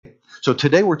So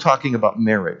today we're talking about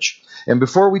marriage. And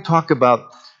before we talk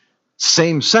about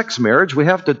same-sex marriage, we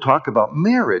have to talk about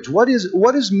marriage. What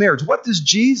is marriage? What does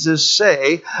Jesus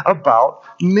say about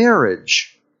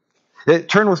marriage?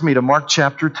 Turn with me to Mark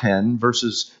chapter 10,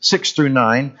 verses 6 through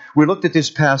 9. We looked at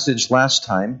this passage last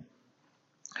time.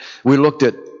 We looked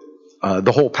at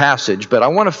the whole passage, but I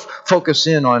want to focus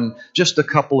in on just a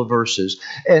couple of verses.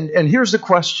 And here's the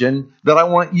question that I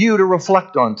want you to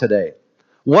reflect on today.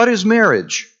 What is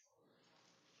marriage?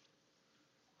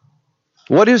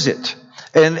 What is it?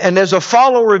 And as a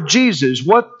follower of Jesus,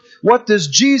 what does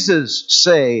Jesus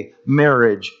say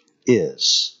marriage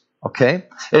is? Okay?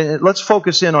 And let's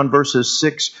focus in on verses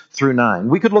 6 through 9.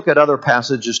 We could look at other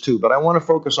passages too, but I want to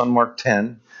focus on Mark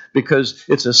 10 because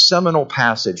it's a seminal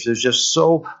passage. There's just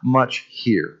so much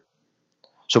here.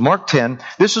 So Mark 10,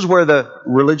 this is where the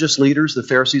religious leaders, the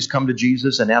Pharisees, come to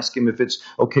Jesus and ask him if it's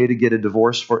okay to get a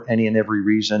divorce for any and every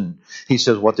reason. He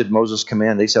says, what did Moses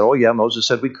command? They said, oh yeah, Moses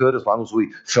said we could as long as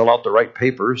we fill out the right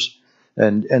papers.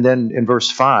 And then in verse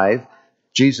 5,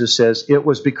 Jesus says, it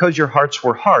was because your hearts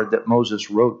were hard that Moses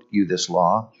wrote you this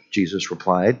law, Jesus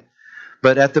replied.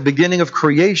 But at the beginning of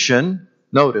creation,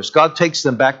 notice, God takes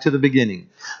them back to the beginning.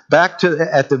 At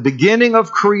the beginning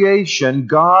of creation,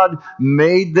 God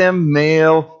made them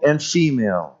male and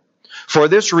female. For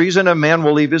this reason, a man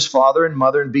will leave his father and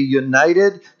mother and be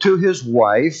united to his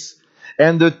wife,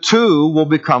 and the two will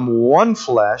become one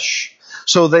flesh.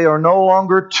 So they are no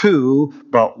longer two,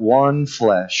 but one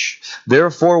flesh.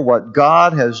 Therefore, what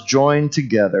God has joined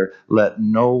together, let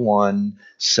no one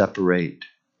separate.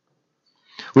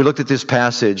 We looked at this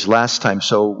passage last time,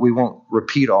 so we won't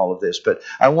repeat all of this, but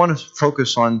I want to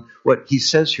focus on what he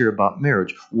says here about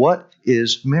marriage. What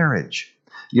is marriage?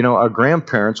 You know, our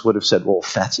grandparents would have said, well,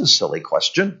 that's a silly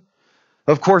question.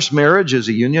 Of course, marriage is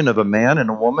a union of a man and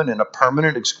a woman in a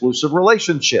permanent, exclusive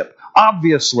relationship.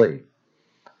 Obviously.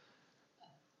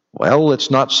 Well, it's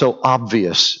not so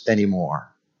obvious anymore,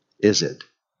 is it?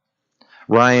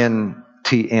 Ryan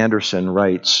T. Anderson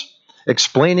writes,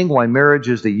 explaining why marriage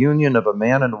is the union of a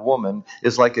man and a woman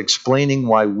is like explaining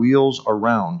why wheels are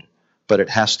round, but it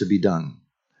has to be done.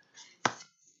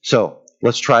 So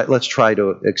let's try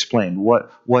to explain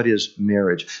what is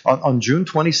marriage. On June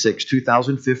 26,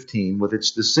 2015, with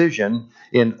its decision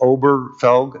in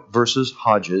Oberfeld versus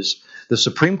Hodges, the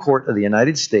Supreme Court of the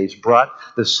United States brought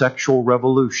the sexual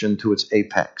revolution to its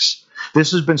apex.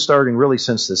 This has been starting really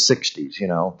since the 60s, you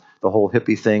know, the whole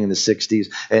hippie thing in the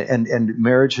 60s. And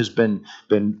marriage has been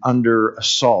under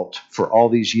assault for all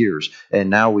these years. And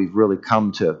now we've really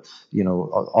come to, you know,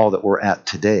 all that we're at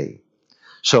today.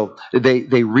 So they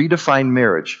redefined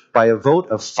marriage by a vote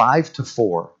of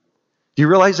 5-4. Do you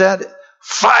realize that?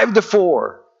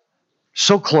 5-4.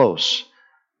 So close.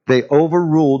 They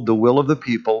overruled the will of the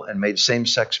people and made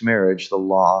same-sex marriage the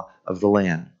law of the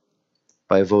land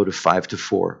by a vote of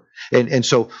 5-4. And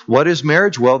so what is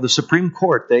marriage? Well, the Supreme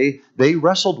Court, they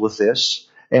wrestled with this,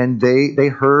 and they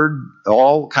heard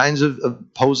all kinds of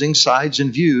opposing sides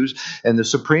and views, and the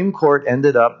Supreme Court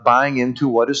ended up buying into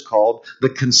what is called the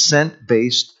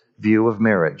consent-based view of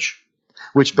marriage,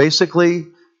 which basically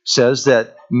says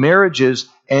that marriage is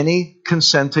any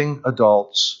consenting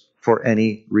adults for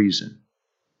any reason.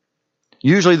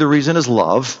 Usually the reason is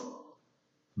love,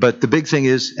 but the big thing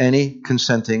is any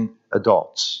consenting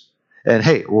adults. And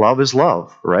hey, love is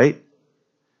love, right?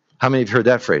 How many of you heard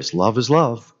that phrase? Love is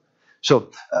love.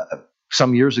 So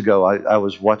some years ago, I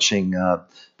was watching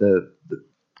the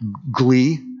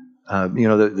Glee,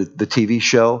 the TV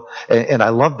show, and I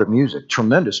loved the music,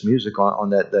 tremendous music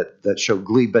on that show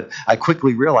Glee. But I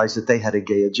quickly realized that they had a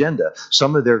gay agenda.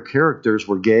 Some of their characters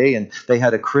were gay, and they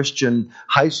had a Christian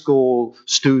high school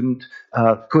student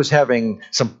who was having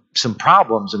some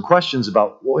problems and questions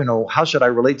about, well, you know, how should I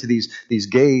relate to these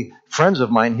gay friends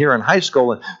of mine here in high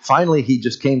school? And finally, he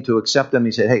just came to accept them.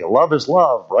 He said, hey, love is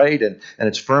love, right? And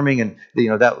it's affirming. And, you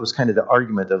know, that was kind of the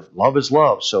argument of love is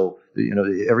love. So, you know,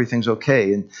 everything's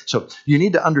okay. And so you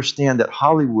need to understand that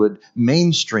Hollywood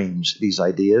mainstreams these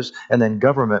ideas and then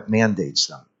government mandates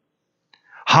them.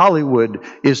 Hollywood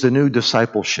is the new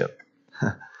discipleship.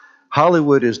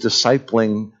 Hollywood is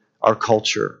discipling our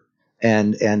culture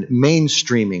and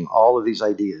mainstreaming all of these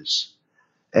ideas.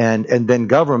 And then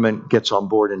government gets on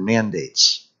board and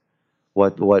mandates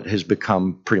what has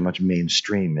become pretty much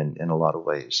mainstream in a lot of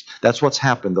ways. That's what's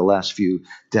happened the last few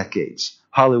decades.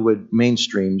 Hollywood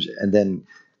mainstreams and then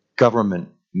government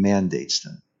mandates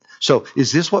them. So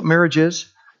is this what marriage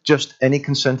is? Just any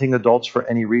consenting adults for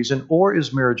any reason? Or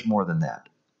is marriage more than that?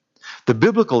 The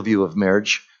biblical view of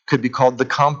marriage could be called the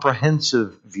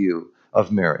comprehensive view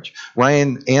of marriage.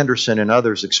 Ryan Anderson and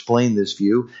others explain this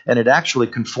view, and it actually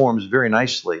conforms very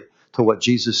nicely to what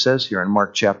Jesus says here in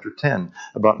Mark chapter 10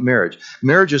 about marriage.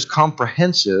 Marriage is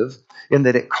comprehensive in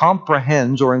that it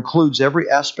comprehends or includes every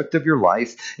aspect of your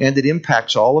life, and it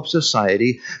impacts all of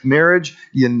society. Marriage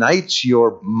unites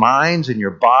your minds and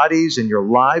your bodies and your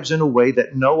lives in a way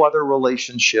that no other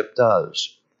relationship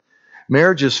does.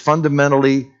 Marriage is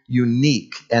fundamentally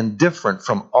unique and different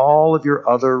from all of your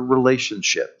other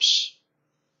relationships.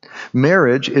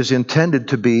 Marriage is intended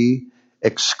to be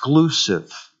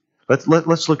exclusive.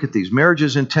 Let's look at these. Marriage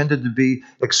is intended to be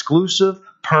exclusive,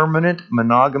 permanent,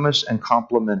 monogamous, and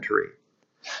complementary.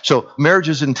 So marriage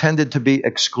is intended to be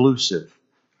exclusive.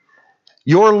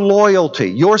 Your loyalty,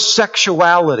 your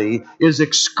sexuality is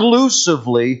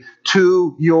exclusively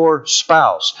to your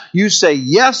spouse. You say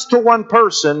yes to one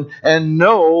person and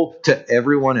no to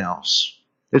everyone else.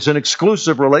 It's an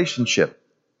exclusive relationship.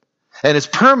 And it's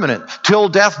permanent till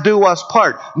death do us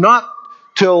part. Not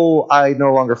till I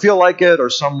no longer feel like it or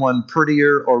someone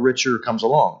prettier or richer comes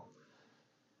along.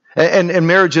 And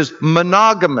marriage is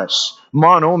monogamous.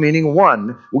 Mono meaning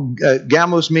one.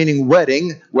 Gamos meaning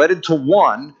wedding. Wedded to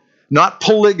one. Not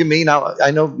polygamy. Now,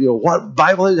 I know, what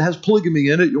Bible has polygamy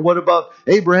in it. What about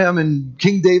Abraham and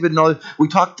King David and all that? We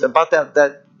talked about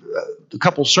that a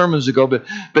couple sermons ago,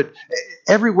 but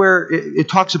everywhere it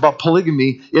talks about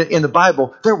polygamy in the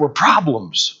Bible, there were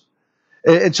problems.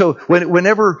 And so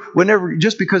whenever,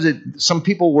 just because some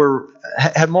people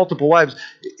had multiple wives,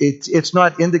 it's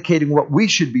not indicating what we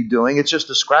should be doing. It's just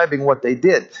describing what they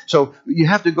did. So you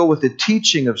have to go with the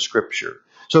teaching of Scripture.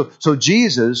 So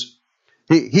Jesus,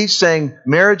 he's saying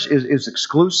marriage is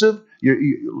exclusive.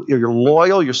 You're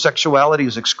loyal. Your sexuality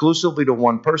is exclusively to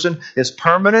one person. It's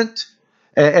permanent.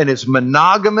 And it's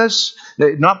monogamous,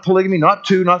 not polygamy, not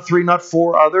two, not three, not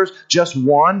four others, just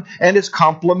one. And it's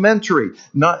complementary,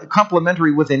 not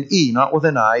complementary with an E, not with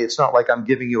an I. It's not like I'm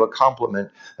giving you a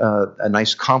compliment, a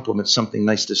nice compliment, something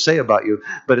nice to say about you.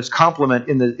 But it's compliment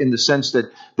in the sense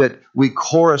that we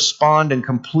correspond and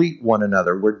complete one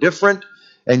another. We're different,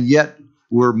 and yet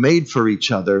we're made for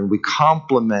each other, and we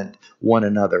complement one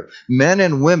another. Men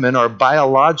and women are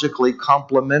biologically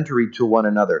complementary to one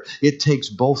another. It takes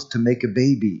both to make a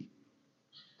baby.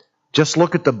 Just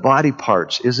look at the body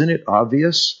parts. Isn't it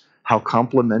obvious how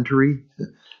complementary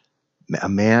a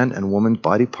man and woman's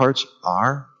body parts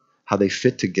are? How they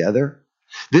fit together?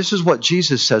 This is what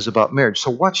Jesus says about marriage. So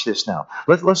watch this now.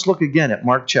 Let's look again at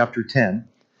Mark chapter 10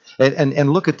 and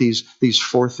look at these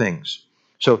four things.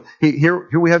 So here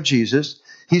we have Jesus.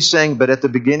 He's saying, but at the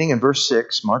beginning, in verse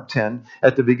 6, Mark 10,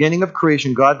 at the beginning of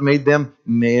creation, God made them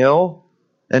male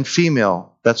and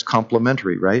female. That's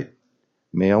complementary, right?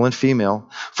 Male and female.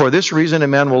 For this reason, a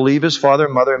man will leave his father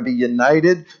and mother and be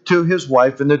united to his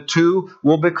wife, and the two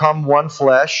will become one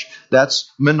flesh.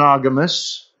 That's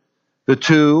monogamous. The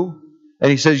two.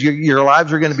 And he says, your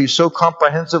lives are going to be so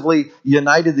comprehensively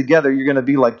united together, you're going to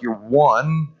be like you're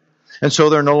one. And so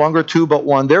they're no longer two but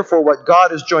one. Therefore, what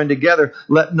God has joined together,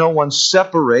 let no one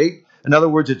separate. In other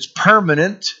words, it's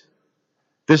permanent.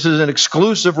 This is an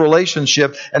exclusive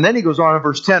relationship. And then he goes on in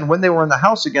verse 10. When they were in the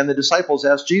house again, the disciples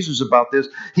asked Jesus about this.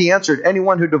 He answered,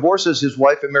 anyone who divorces his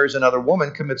wife and marries another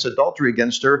woman commits adultery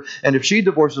against her. And if she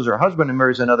divorces her husband and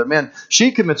marries another man,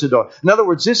 she commits adultery. In other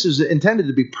words, this is intended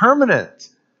to be permanent.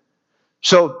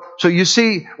 So you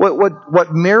see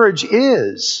what marriage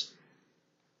is.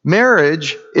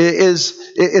 Marriage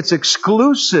it's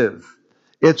exclusive,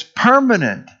 it's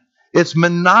permanent, it's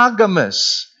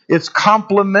monogamous, it's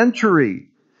complementary.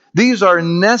 These are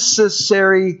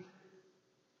necessary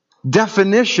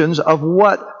definitions of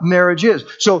what marriage is.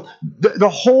 So the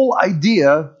whole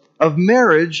idea of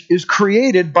marriage is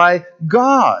created by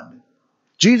God.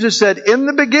 Jesus said, in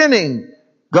the beginning,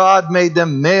 God made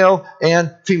them male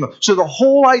and female. So the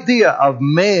whole idea of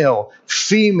male,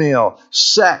 female,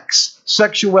 sex,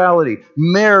 sexuality,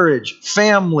 marriage,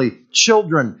 family,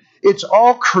 children, it's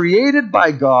all created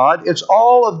by God. It's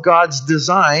all of God's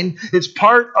design. It's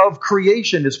part of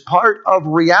creation. It's part of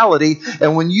reality.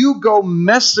 And when you go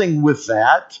messing with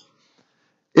that,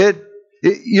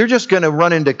 you're just going to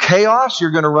run into chaos.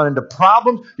 You're going to run into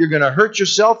problems. You're going to hurt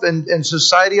yourself, and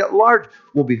society at large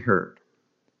will be hurt.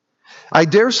 I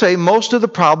dare say most of the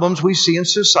problems we see in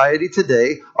society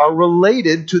today are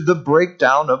related to the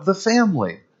breakdown of the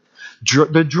family.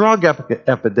 The drug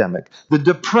epidemic, the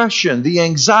depression, the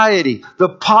anxiety, the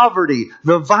poverty,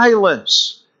 the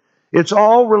violence. It's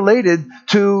all related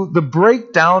to the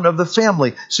breakdown of the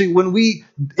family. See, when we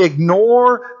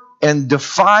ignore and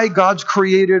defy God's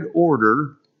created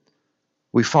order,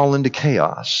 we fall into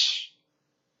chaos.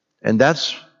 And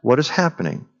that's what is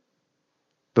happening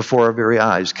before our very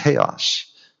eyes.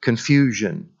 Chaos,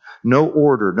 confusion, no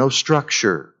order, no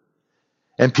structure.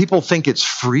 And people think it's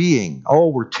freeing. Oh,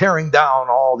 we're tearing down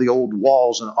all the old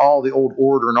walls and all the old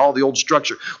order and all the old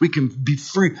structure. We can be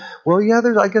free. Well, yeah,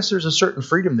 I guess there's a certain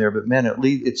freedom there, but man, at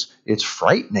least it's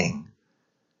frightening.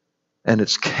 And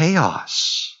it's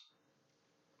chaos.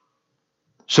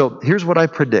 So here's what I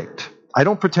predict. I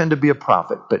don't pretend to be a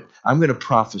prophet, but I'm going to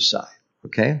prophesy.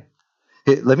 Okay?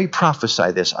 Let me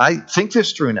prophesy this. I think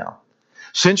this through now.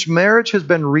 Since marriage has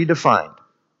been redefined,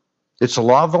 it's the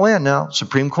law of the land now.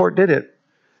 Supreme Court did it.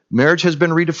 Marriage has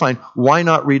been redefined. Why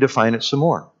not redefine it some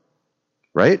more?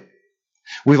 Right?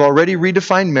 We've already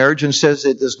redefined marriage and says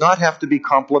it does not have to be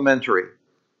complementary.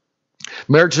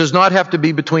 Marriage does not have to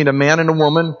be between a man and a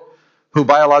woman who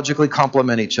biologically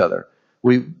complement each other.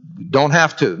 We don't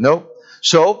have to. Nope.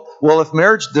 So, well, if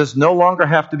marriage does no longer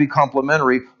have to be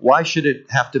complementary, why should it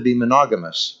have to be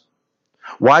monogamous?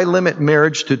 Why limit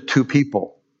marriage to two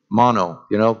people? Mono,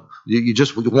 you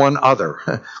just one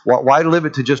other. Why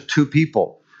limit it to just two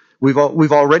people? We've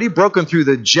already broken through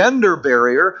the gender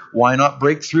barrier. Why not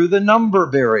break through the number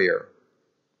barrier?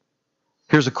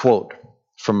 Here's a quote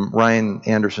from Ryan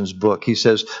Anderson's book. He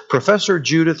says, Professor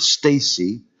Judith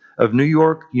Stacy of New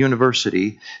York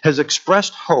University has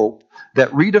expressed hope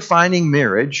that redefining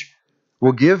marriage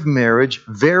will give marriage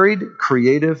varied,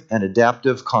 creative, and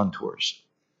adaptive contours,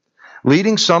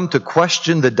 leading some to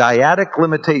question the dyadic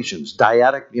limitations.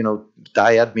 Dyadic,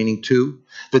 dyad meaning two.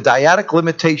 The dyadic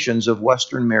limitations of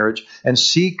Western marriage and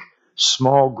seek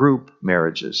small group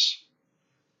marriages.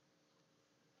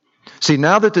 See,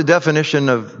 now that the definition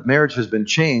of marriage has been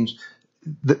changed,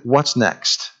 what's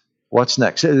next? What's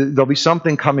next? There'll be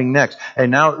something coming next.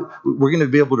 And now we're going to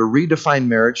be able to redefine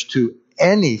marriage to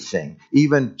anything.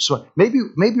 Even so, maybe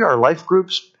our life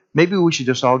groups, maybe we should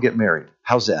just all get married.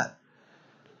 How's that?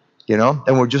 And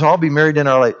we'll just all be married in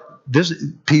our life.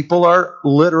 People are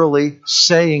literally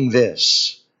saying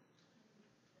this.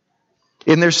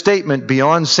 In their statement,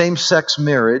 Beyond Same-Sex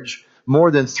Marriage,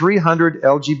 more than 300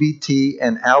 LGBT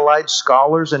and allied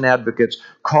scholars and advocates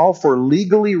call for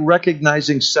legally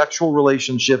recognizing sexual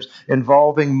relationships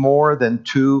involving more than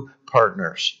two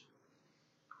partners.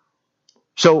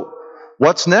 So,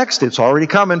 what's next? It's already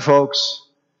coming, folks.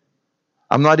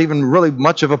 I'm not even really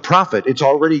much of a prophet. It's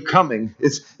already coming.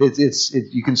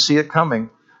 You can see it coming.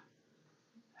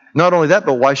 Not only that,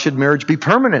 but why should marriage be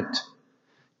permanent?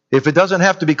 If it doesn't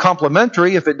have to be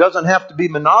complementary, if it doesn't have to be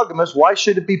monogamous, why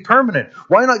should it be permanent?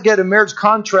 Why not get a marriage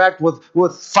contract with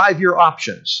 5-year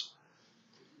options?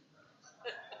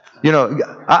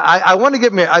 I want to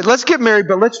get married. Let's get married,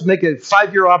 but let's make a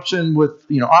 5-year option with,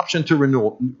 option to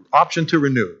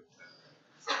renew.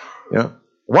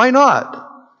 Why not?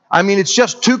 I mean, it's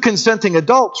just two consenting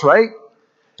adults, right?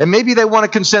 And maybe they want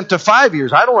to consent to 5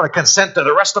 years. I don't want to consent to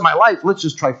the rest of my life. Let's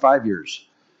just try 5 years.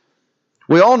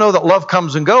 We all know that love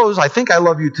comes and goes. I think I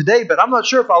love you today, but I'm not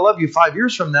sure if I'll love you 5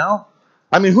 years from now.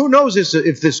 I mean, who knows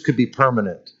if this could be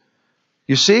permanent?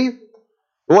 You see?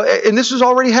 Well, and this is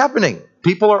already happening.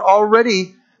 People are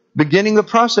already beginning the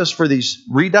process for these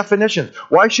redefinitions.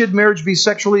 Why should marriage be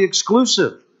sexually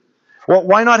exclusive? Well,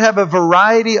 why not have a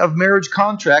variety of marriage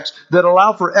contracts that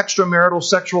allow for extramarital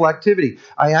sexual activity?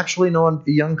 I actually know a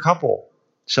young couple.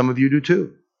 Some of you do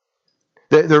too.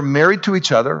 They're married to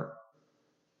each other.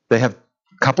 They have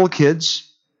a couple of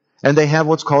kids, and they have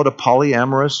what's called a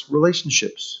polyamorous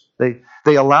relationships.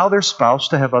 They allow their spouse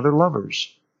to have other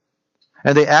lovers.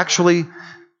 And they actually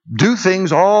do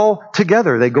things all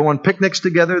together. They go on picnics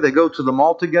together. They go to the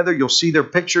mall together. You'll see their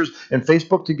pictures in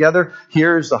Facebook together.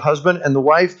 Here's the husband and the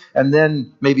wife, and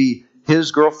then maybe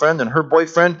his girlfriend and her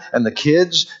boyfriend and the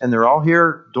kids, and they're all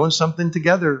here doing something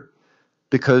together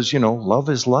because, love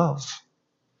is love.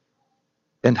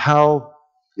 And how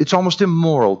it's almost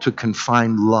immoral to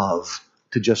confine love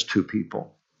to just two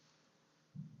people.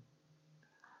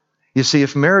 You see,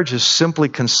 if marriage is simply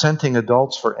consenting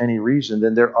adults for any reason,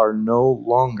 then there are no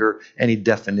longer any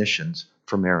definitions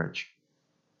for marriage.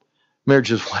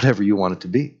 Marriage is whatever you want it to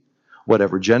be.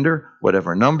 Whatever gender,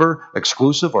 whatever number,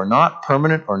 exclusive or not,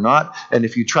 permanent or not. And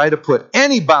if you try to put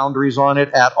any boundaries on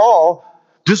it at all,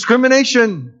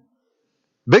 discrimination,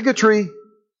 bigotry.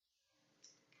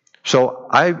 So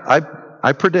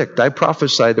I predict, I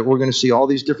prophesy that we're going to see all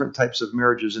these different types of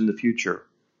marriages in the future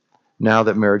now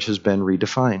that marriage has been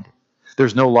redefined.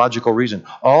 There's no logical reason.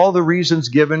 All the reasons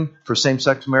given for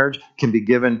same-sex marriage can be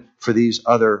given for these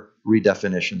other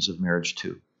redefinitions of marriage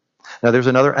too. Now, there's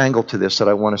another angle to this that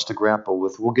I want us to grapple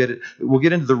with. We'll get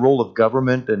into the role of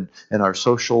government and our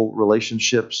social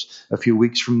relationships a few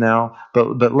weeks from now.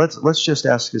 But let's just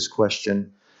ask this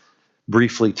question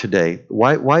briefly today.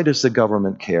 Why does the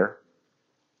government care?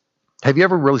 Have you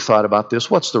ever really thought about this?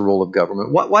 What's the role of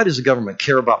government? Why does the government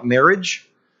care about marriage?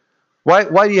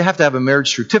 Why do you have to have a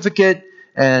marriage certificate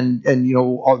and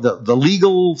all the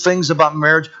legal things about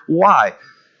marriage? Why?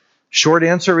 Short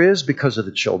answer is because of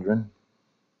the children.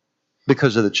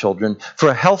 Because of the children. For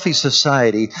a healthy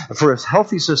society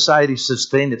to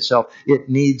sustain itself, it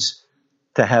needs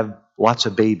to have lots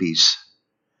of babies.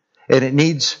 And it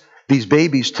needs these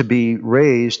babies to be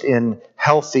raised in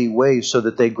healthy ways so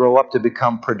that they grow up to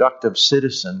become productive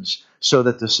citizens so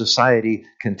that the society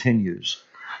continues.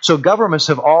 So governments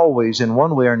have always, in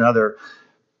one way or another,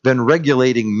 been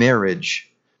regulating marriage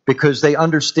because they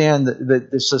understand that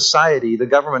the society, the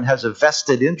government has a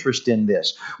vested interest in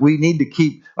this. We need to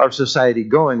keep our society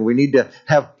going. We need to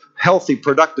have healthy,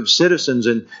 productive citizens.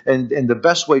 And the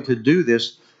best way to do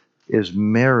this is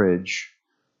marriage,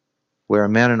 where a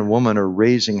man and a woman are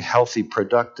raising healthy,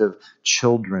 productive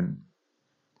children.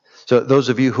 So those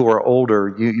of you who are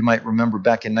older, you might remember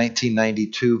back in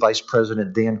 1992, Vice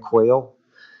President Dan Quayle,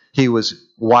 he was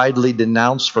widely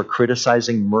denounced for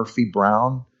criticizing Murphy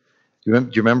Brown. Do you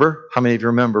remember? How many of you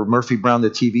remember Murphy Brown, the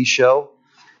TV show?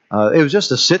 It was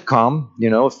just a sitcom,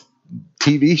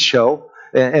 TV show.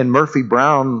 And Murphy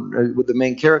Brown with the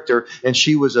main character, and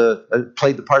she was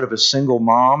played the part of a single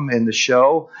mom in the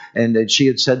show, and she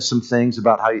had said some things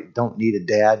about how you don't need a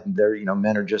dad, and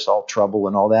men are just all trouble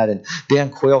and all that. And Dan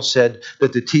Quayle said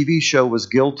that the TV show was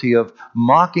guilty of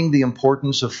mocking the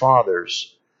importance of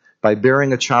fathers by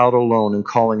bearing a child alone and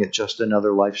calling it just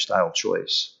another lifestyle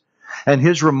choice. And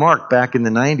his remark back in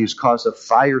the 90s caused a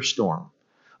firestorm,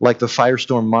 like the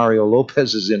firestorm Mario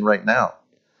Lopez is in right now.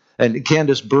 And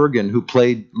Candace Bergen, who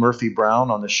played Murphy Brown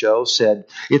on the show, said,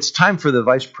 "It's time for the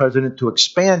vice president to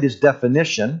expand his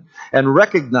definition and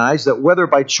recognize that whether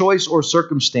by choice or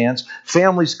circumstance,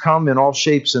 families come in all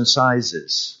shapes and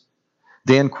sizes."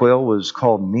 Dan Quayle was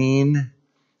called mean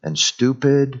and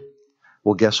stupid.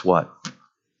 Well, guess what?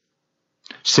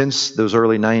 Since those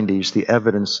early 90s, the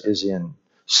evidence is in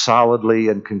solidly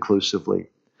and conclusively.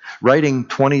 Writing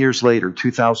 20 years later,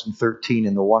 2013,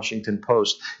 in the Washington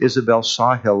Post, Isabel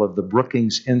Sawhill of the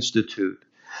Brookings Institute,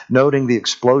 noting the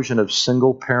explosion of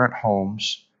single-parent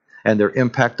homes and their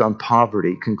impact on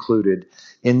poverty, concluded,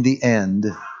 in the end,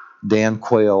 Dan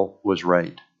Quayle was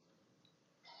right.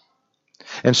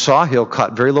 And Sawhill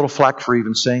caught very little flack for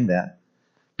even saying that,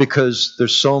 because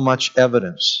there's so much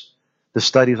evidence. The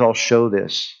studies all show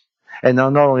this. And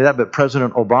not only that, but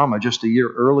President Obama, just a year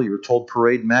earlier, told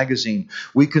Parade magazine,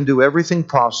 "We can do everything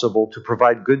possible to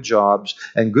provide good jobs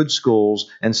and good schools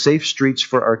and safe streets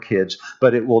for our kids,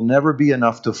 but it will never be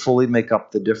enough to fully make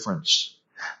up the difference.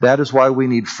 That is why we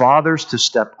need fathers to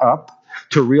step up,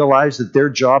 to realize that their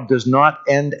job does not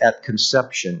end at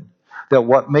conception, that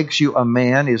what makes you a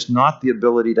man is not the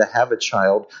ability to have a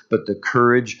child, but the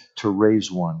courage to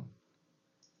raise one."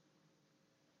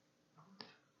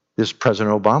 This is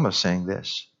President Obama saying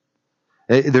this.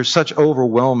 There's such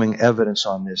overwhelming evidence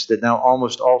on this that now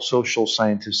almost all social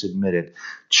scientists admit it.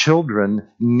 Children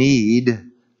need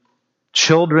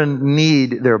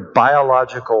their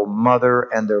biological mother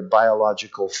and their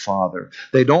biological father.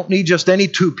 They don't need just any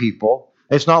two people.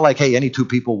 It's not like, hey, any two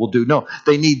people will do. No,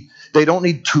 they don't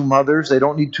need two mothers. They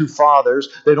don't need two fathers.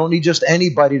 They don't need just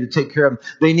anybody to take care of them.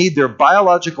 They need their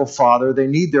biological father. They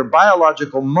need their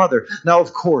biological mother. Now,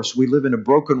 of course, we live in a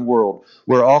broken world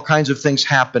where all kinds of things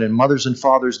happen and mothers and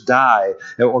fathers die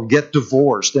or get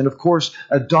divorced. And of course,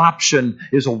 adoption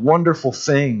is a wonderful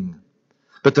thing.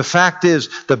 But the fact is,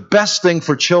 the best thing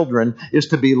for children is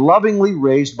to be lovingly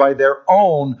raised by their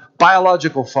own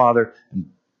biological father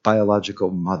and biological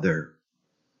mother.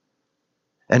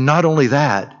 And not only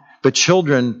that, but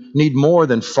children need more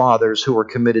than fathers who are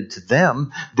committed to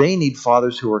them. They need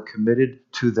fathers who are committed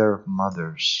to their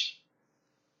mothers.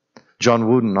 John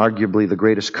Wooden, arguably the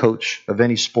greatest coach of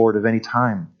any sport of any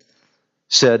time,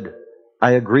 said,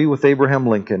 "I agree with Abraham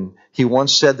Lincoln. He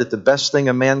once said that the best thing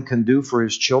a man can do for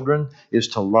his children is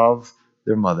to love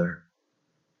their mother."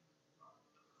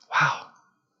 Wow.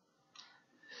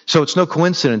 So it's no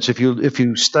coincidence if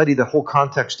you study the whole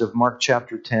context of Mark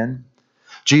chapter 10,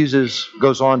 Jesus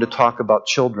goes on to talk about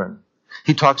children.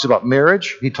 He talks about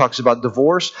marriage, he talks about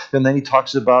divorce, and then he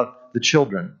talks about the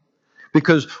children.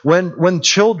 Because when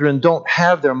children don't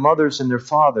have their mothers and their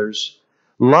fathers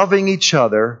loving each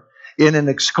other in an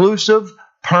exclusive,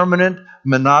 permanent,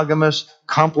 monogamous,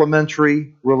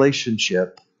 complementary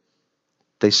relationship,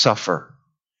 they suffer.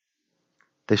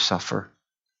 They suffer.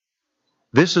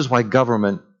 This is why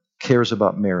government cares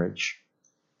about marriage,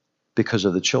 because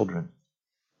of the children.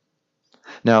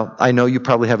 Now, I know you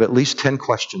probably have at least 10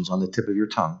 questions on the tip of your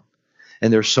tongue.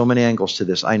 And there's so many angles to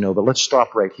this, I know, but let's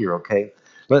stop right here, okay?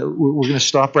 But we're going to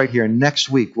stop right here. And next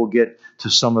week, we'll get to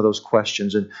some of those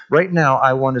questions. And right now,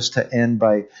 I want us to end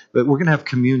but we're going to have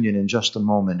communion in just a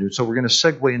moment. And so we're going to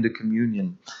segue into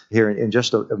communion here in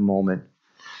just a moment.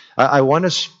 I want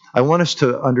us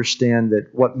to understand that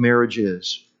what marriage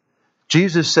is.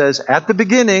 Jesus says, at the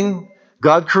beginning,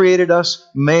 God created us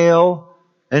male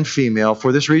and female.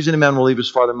 For this reason, a man will leave his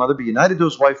father and mother, be united to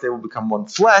his wife, they will become one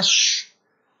flesh.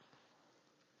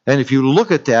 And if you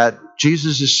look at that,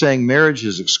 Jesus is saying marriage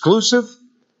is exclusive,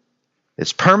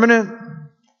 it's permanent,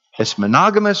 it's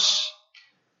monogamous,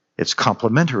 it's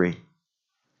complementary.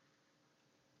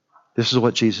 This is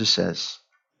what Jesus says.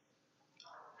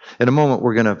 In a moment,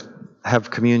 we're going to have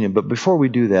communion. But before we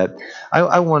do that,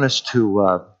 I want us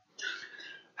to...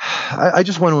 I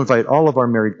just want to invite all of our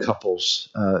married couples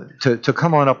to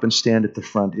come on up and stand at the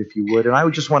front, if you would. And I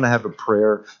would just want to have a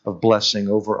prayer of blessing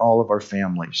over all of our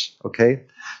families, okay?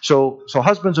 So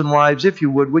husbands and wives, if you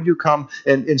would you come?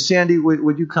 And Sandy,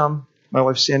 would you come? My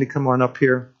wife Sandy, come on up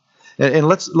here. And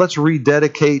let's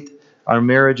rededicate our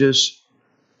marriages.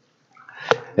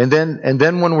 And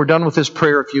then when we're done with this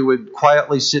prayer, if you would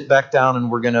quietly sit back down,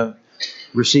 and we're going to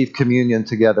receive communion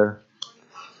together.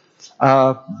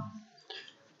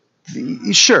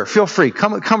 Sure, feel free.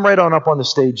 Come right on up on the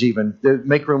stage even.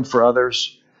 Make room for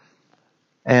others.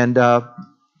 And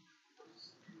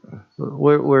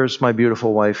where's my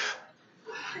beautiful wife?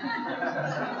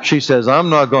 She says, I'm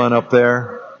not going up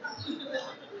there.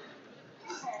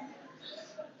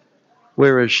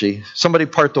 Where is she? Somebody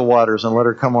part the waters and let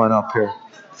her come on up here.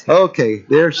 Okay,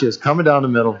 there she is, coming down the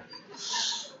middle.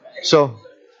 So,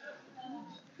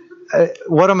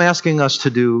 what I'm asking us to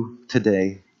do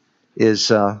today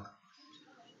is...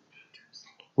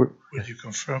 Would you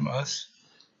confirm us?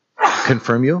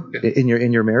 Confirm you in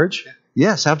your marriage?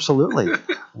 Yes, absolutely.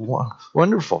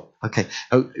 Wonderful. Okay,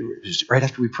 right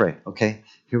after we pray. Okay,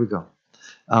 here we go.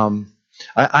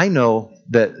 I know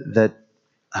that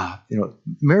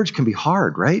marriage can be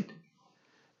hard, right?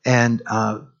 And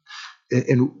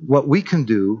what we can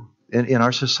do in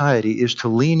our society is to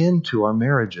lean into our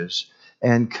marriages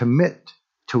and commit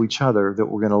to each other that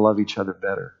we're going to love each other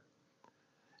better.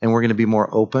 And we're going to be more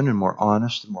open and more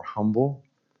honest and more humble.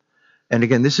 And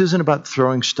again, this isn't about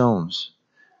throwing stones.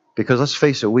 Because let's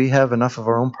face it, we have enough of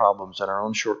our own problems and our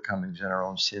own shortcomings and our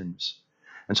own sins.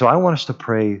 And so I want us to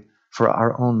pray for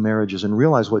our own marriages and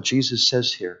realize what Jesus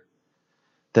says here.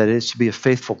 That it's to be a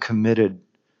faithful, committed,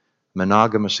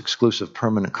 monogamous, exclusive,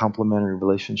 permanent, complementary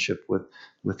relationship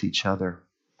with each other.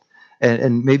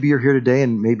 And maybe you're here today,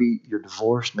 and maybe you're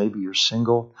divorced, maybe you're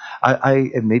single.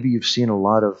 And maybe you've seen a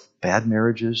lot of bad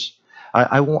marriages.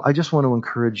 I just want to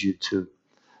encourage you to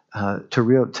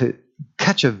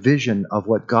catch a vision of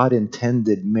what God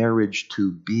intended marriage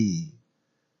to be.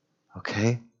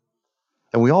 Okay?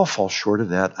 And we all fall short of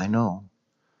that, I know.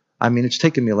 I mean, it's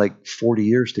taken me like 40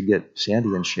 years to get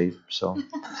Sandy in shape, so.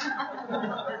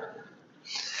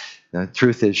 The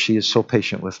truth is, she is so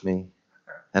patient with me.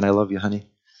 And I love you, honey.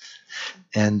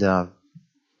 And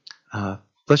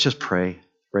let's just pray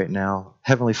right now.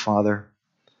 Heavenly Father,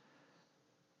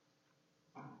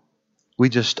 we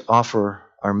just offer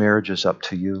our marriages up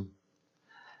to you.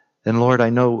 And Lord, I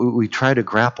know we try to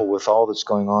grapple with all that's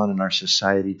going on in our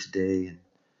society today.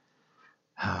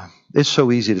 It's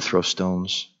so easy to throw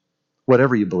stones.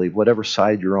 Whatever you believe, whatever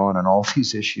side you're on all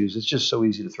these issues, it's just so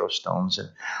easy to throw stones. And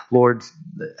Lord,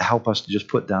 help us to just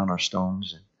put down our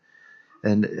stones.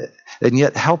 And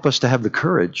yet help us to have the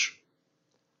courage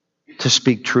to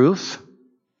speak truth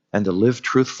and to live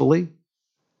truthfully.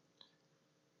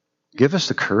 Give us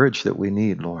the courage that we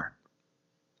need, Lord,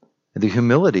 and the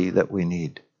humility that we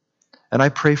need. And I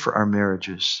pray for our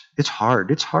marriages. It's hard.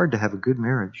 It's hard to have a good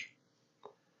marriage.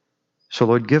 So,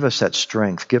 Lord, give us that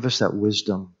strength. Give us that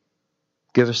wisdom.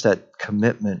 Give us that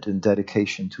commitment and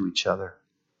dedication to each other.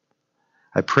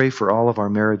 I pray for all of our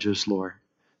marriages, Lord,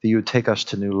 that you would take us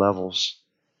to new levels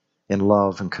in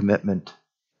love and commitment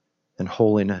and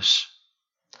holiness.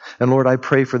 And Lord, I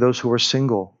pray for those who are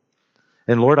single.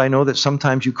 And Lord, I know that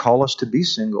sometimes you call us to be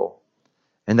single.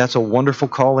 And that's a wonderful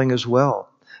calling as well.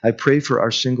 I pray for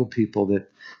our single people that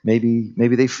maybe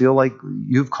they feel like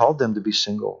you've called them to be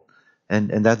single.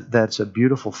 And that's a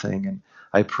beautiful thing. And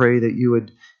I pray that you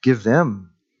would give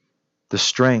them the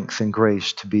strength and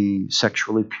grace to be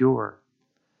sexually pure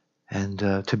and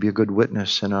to be a good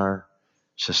witness in our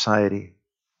society.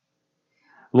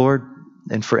 Lord,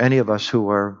 and for any of us who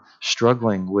are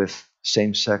struggling with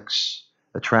same-sex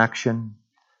attraction,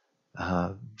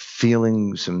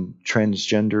 feeling some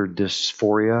transgender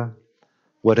dysphoria,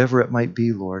 whatever it might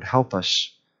be, Lord, help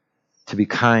us to be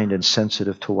kind and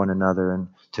sensitive to one another and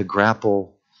to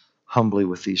grapple humbly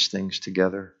with these things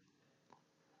together.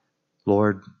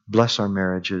 Lord, bless our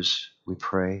marriages, we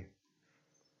pray.